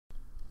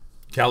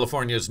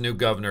California's new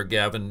governor,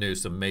 Gavin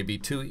Newsom, may be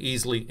too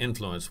easily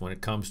influenced when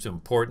it comes to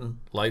important,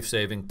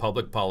 life-saving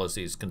public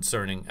policies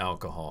concerning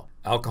alcohol.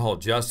 Alcohol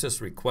Justice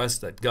requests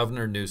that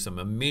Governor Newsom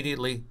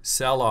immediately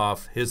sell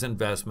off his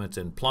investments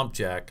in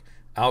plumpjack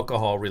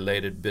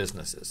alcohol-related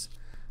businesses.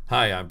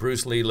 Hi, I'm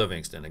Bruce Lee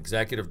Livingston,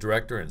 Executive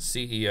Director and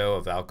CEO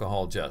of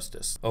Alcohol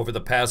Justice. Over the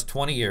past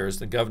 20 years,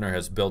 the governor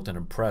has built an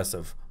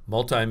impressive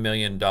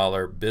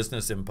multi-million-dollar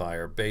business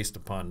empire based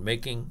upon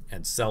making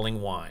and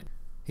selling wine.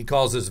 He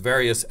calls his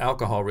various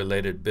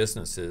alcohol-related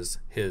businesses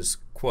his,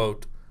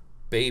 quote,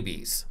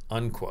 babies,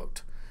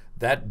 unquote.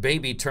 That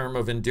baby term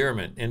of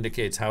endearment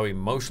indicates how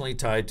emotionally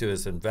tied to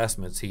his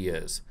investments he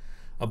is.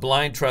 A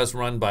blind trust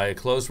run by a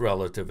close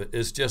relative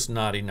is just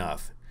not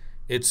enough.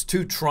 It's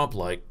too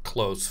Trump-like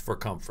close for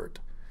comfort.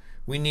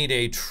 We need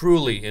a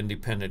truly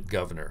independent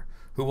governor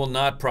who will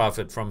not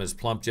profit from his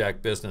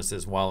plumpjack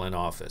businesses while in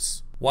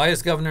office. Why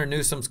is Governor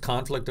Newsom's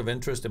conflict of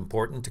interest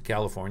important to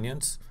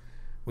Californians?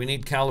 We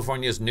need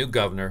California's new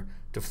governor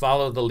to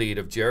follow the lead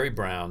of Jerry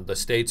Brown, the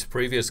state's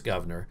previous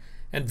governor,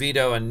 and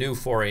veto a new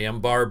 4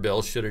 a.m. bar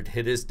bill should it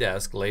hit his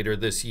desk later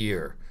this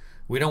year.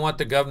 We don't want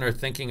the governor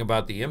thinking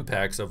about the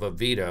impacts of a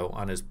veto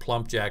on his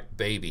plumpjack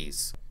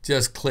babies.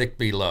 Just click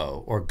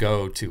below or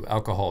go to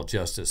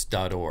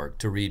alcoholjustice.org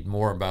to read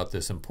more about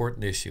this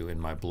important issue in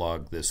my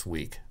blog this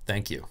week.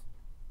 Thank you.